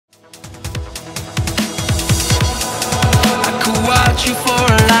want you for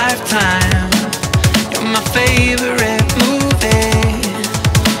a lifetime. You're my favorite movie.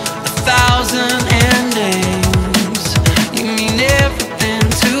 1,000 endings. You mean everything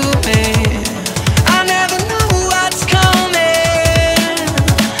to me. I never know what's coming.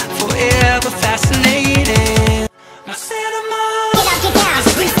 Forever fascinated. My cinema. Get up, get down,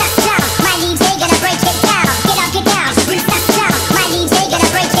 Bruce, that's down. My leaves, they gonna break it down. Get up, get down, Bruce, that's down. My leaves, they gonna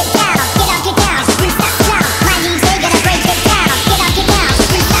break it down. Get up, get down, Bruce, that's down. My leaves, they gonna break it down. Get up, get down,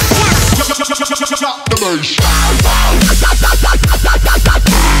 Bruce, that's down. The bass.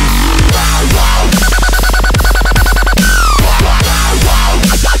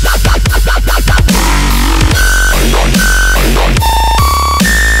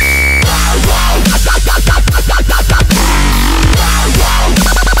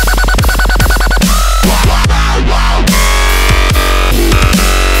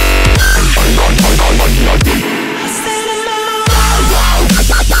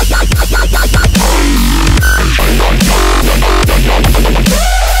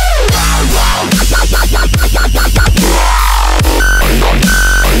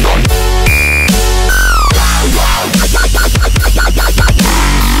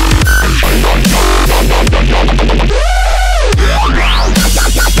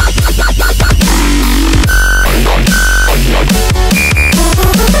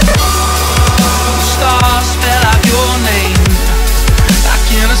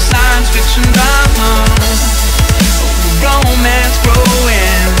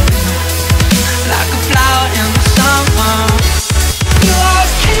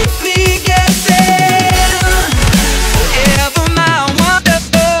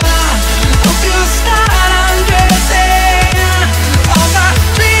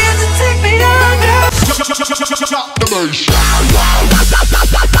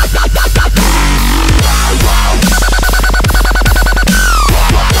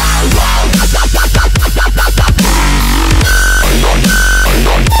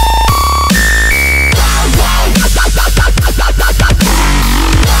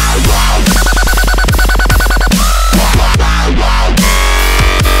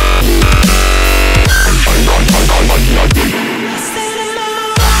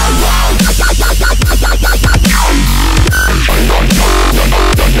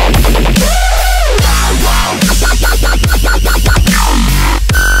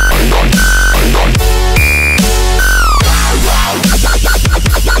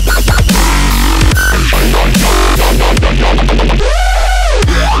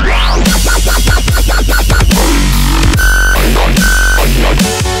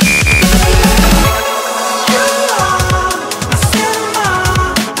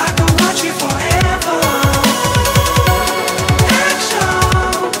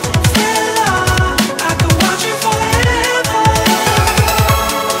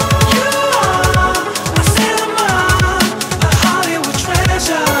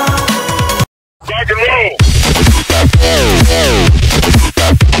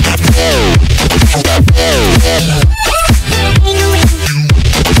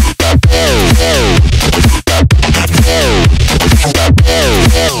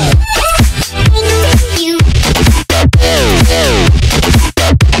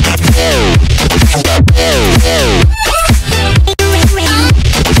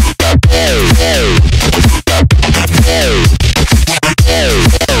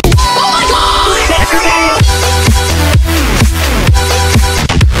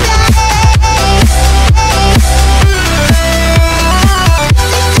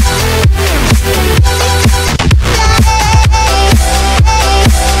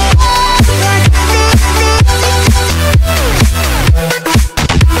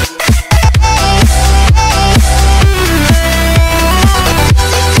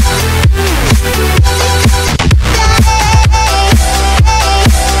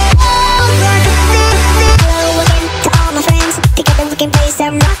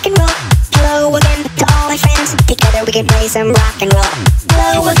 We can play some rock and roll.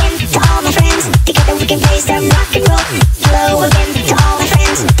 Hello again to all my friends. Together we can play some rock and roll. Hello again to all my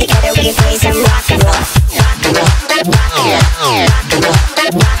friends. Together we can play some rock and roll. Rock and roll. Rock and roll. Rock and roll.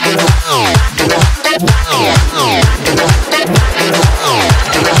 Rock and roll. Rock and roll. Rock and roll.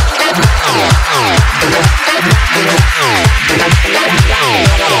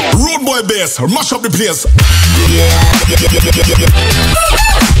 Road boy bass, mash up the place.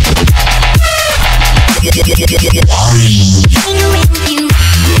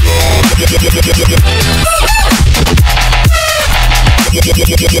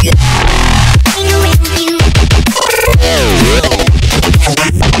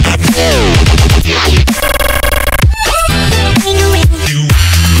 With you.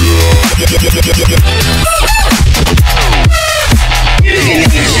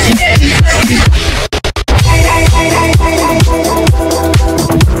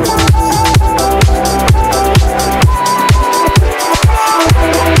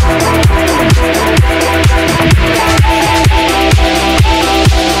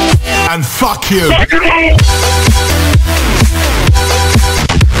 rock here.